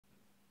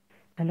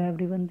Hello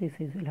everyone, this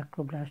is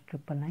Electroblast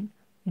 999.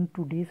 In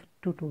today's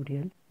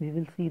tutorial, we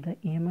will see the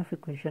EMF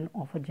equation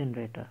of a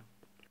generator.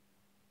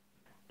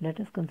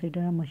 Let us consider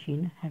a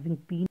machine having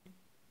P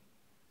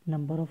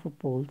number of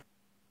poles.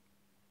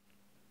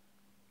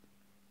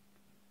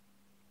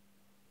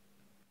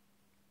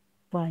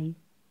 Phi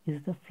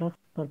is the flux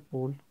per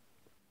pole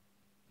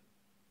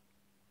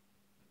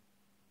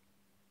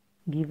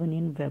given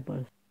in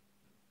Webers.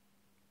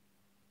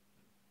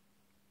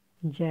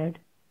 Z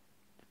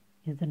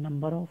is the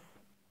number of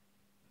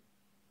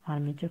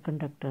armature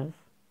conductors.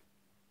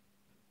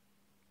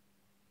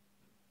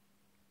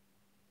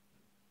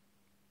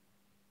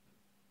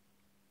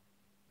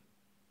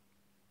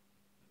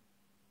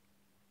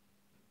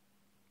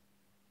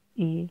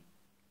 A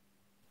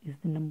is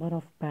the number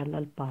of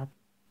parallel paths.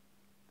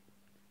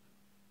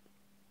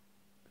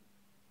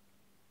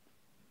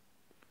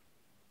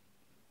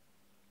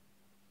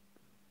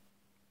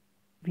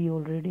 We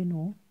already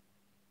know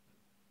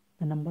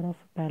the number of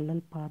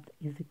parallel path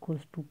is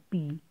equals to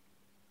P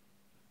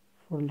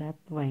for lap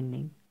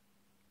winding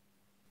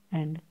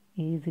and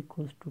A is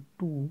equals to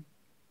 2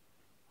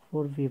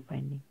 for wave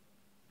winding.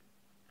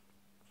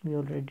 We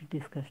already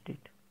discussed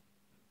it.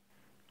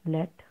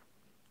 Let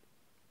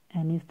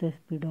n is the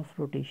speed of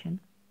rotation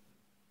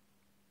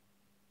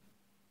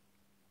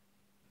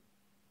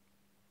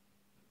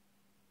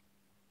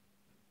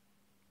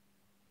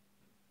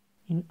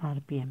in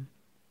RPM.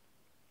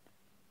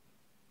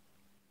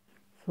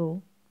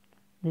 So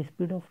the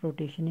speed of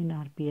rotation in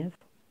RPM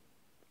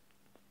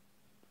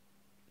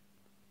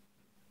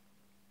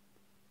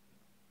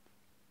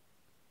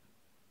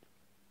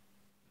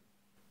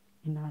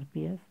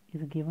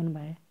is given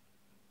by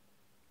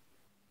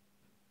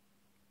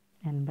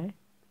n by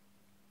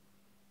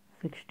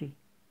 60.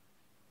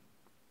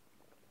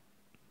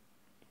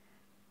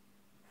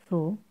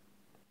 So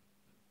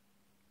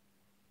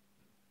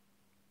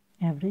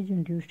average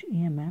induced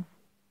EMF,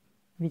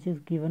 which is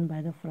given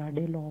by the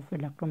Faraday law of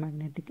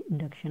electromagnetic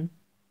induction,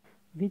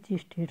 which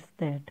states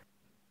that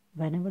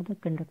whenever the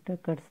conductor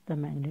cuts the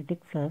magnetic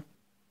flux,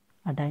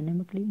 a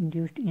dynamically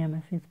induced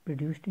EMF is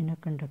produced in a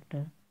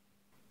conductor,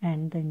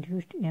 and the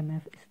induced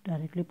EMF is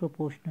directly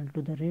proportional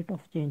to the rate of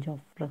change of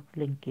flux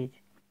linkage,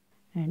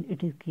 and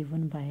it is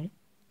given by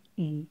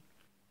E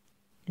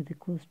is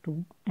equals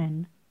to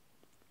N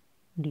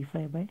d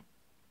phi by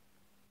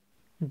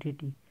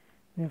dt,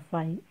 where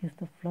phi is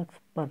the flux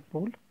per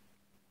pole,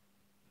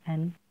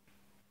 N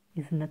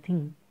is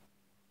nothing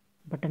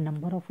but a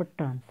number of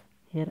turns.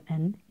 Here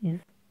N is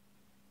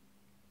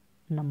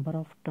number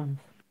of turns.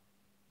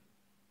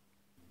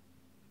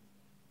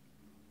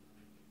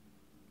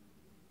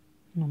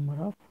 Number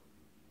of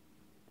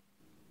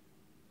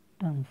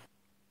turns.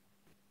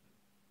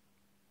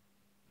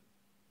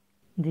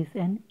 This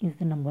N is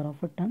the number of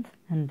turns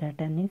and that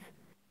N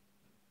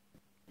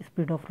is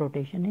speed of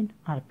rotation in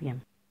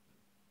RPM.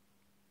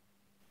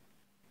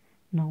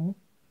 Now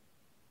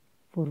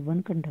for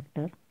one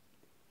conductor,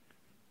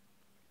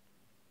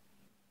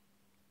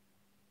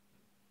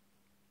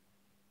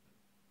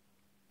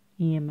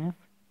 EMF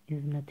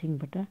is nothing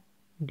but a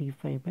d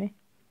phi by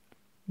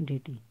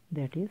dt,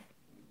 that is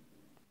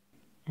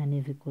N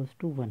is equals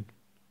to 1.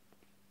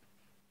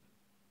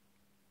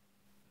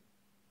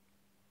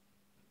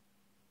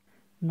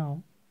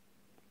 Now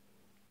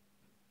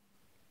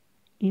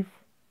if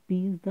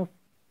P is the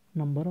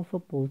number of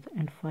poles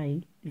and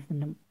phi is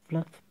the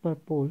flux per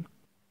pole,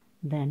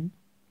 then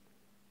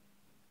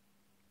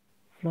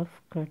flux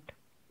cut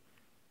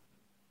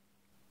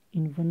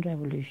in one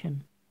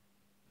revolution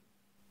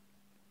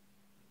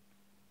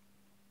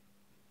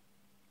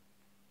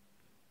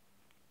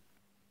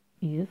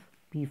is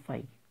P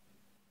phi,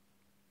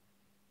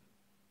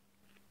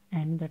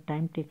 and the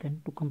time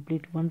taken to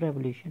complete one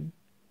revolution,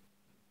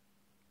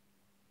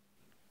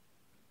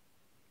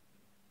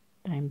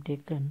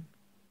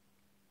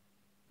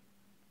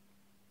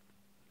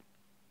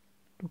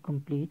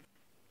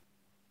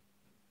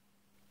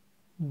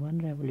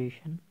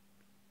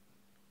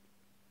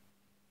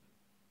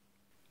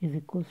 is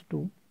equals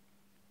to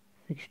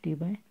 60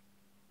 by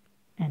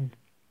N.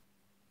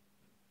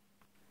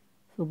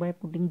 So by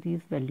putting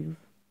these values,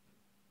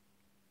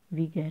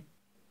 we get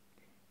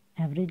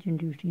average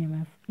induced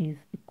EMF is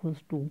equals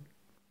to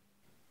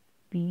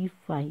P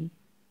phi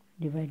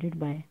divided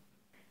by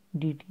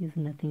dt is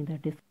nothing,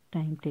 that is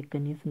time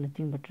taken is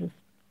nothing but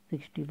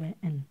 60 by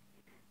N.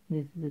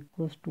 This is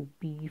equals to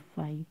P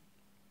phi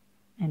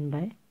N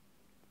by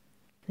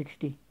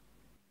 60.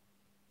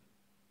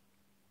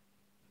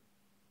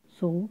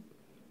 So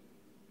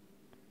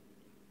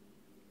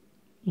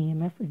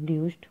EMF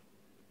induced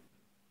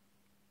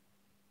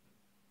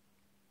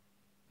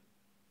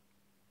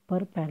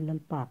per parallel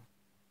path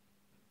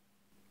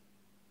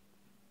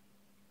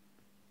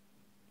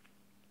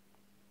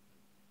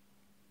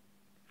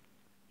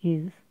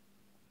is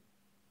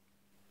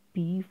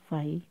P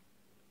phi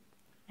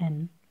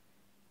N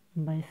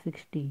by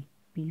 60,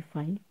 P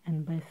phi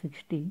N by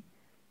 60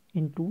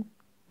 into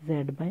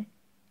Z by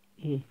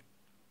A.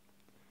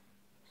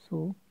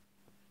 So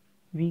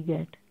we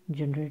get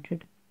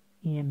generated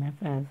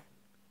EMF as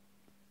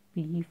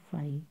P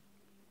phi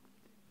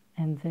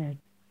nz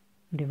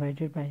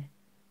divided by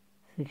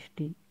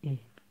 60A.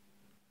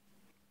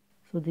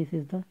 So this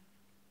is the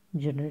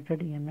generated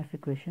EMF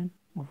equation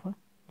of a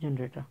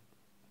generator.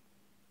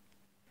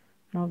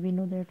 Now we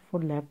know that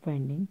for lap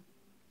winding,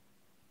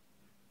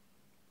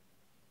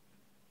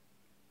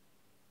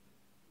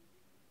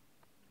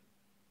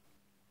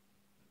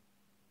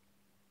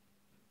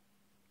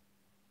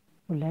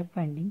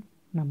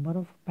 number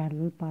of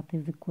parallel path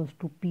is equals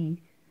to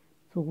P,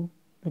 so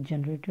the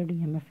generated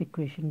EMF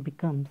equation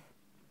becomes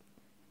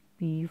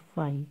P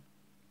phi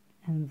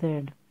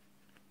nz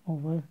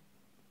over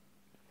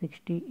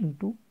 60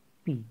 into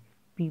P.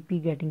 P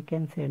getting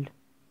cancelled,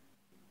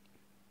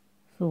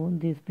 so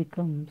this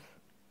becomes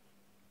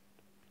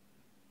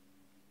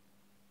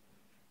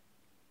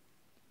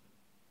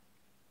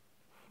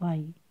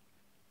phi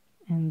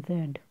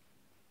nz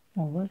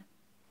over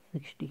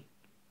 60.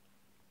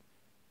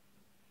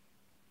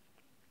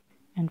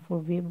 And for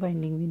wave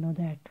winding, we know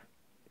that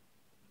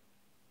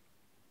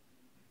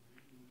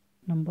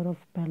number of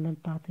parallel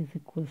path is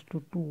equals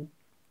to 2,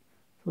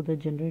 so the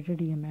generated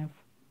EMF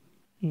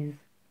is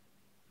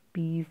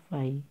P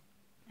phi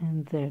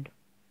nz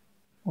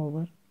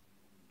over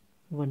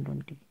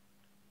 120.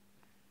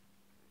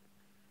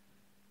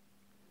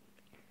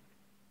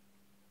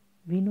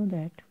 We know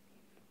that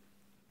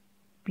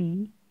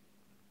P,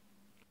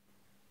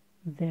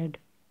 Z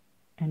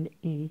and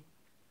A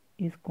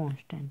is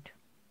constant,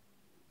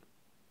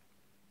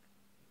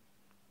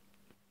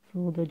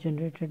 so the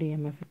generated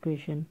EMF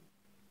equation,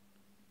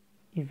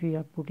 if we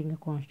are putting a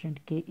constant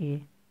Ka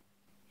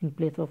in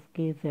place of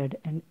Kz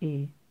and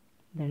A,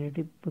 then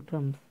it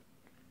becomes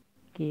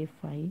K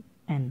phi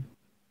n.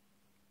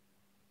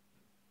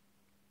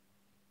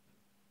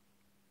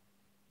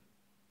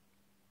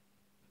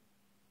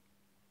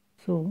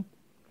 So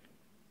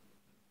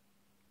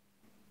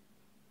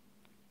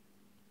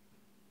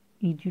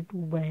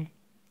Eg2 by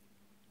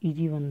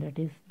Eg1, that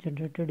is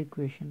generated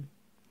equation,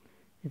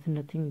 is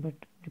nothing but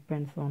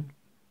depends on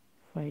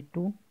phi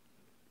 2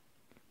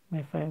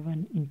 by phi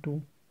 1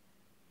 into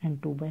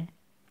n2 by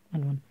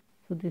n1.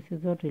 So this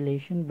is the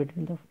relation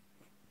between the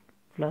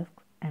flux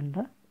and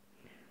the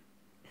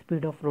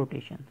speed of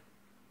rotation.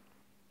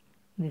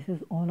 This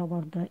is all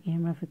about the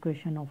EMF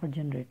equation of a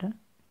generator.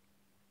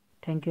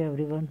 Thank you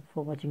everyone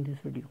for watching this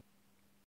video.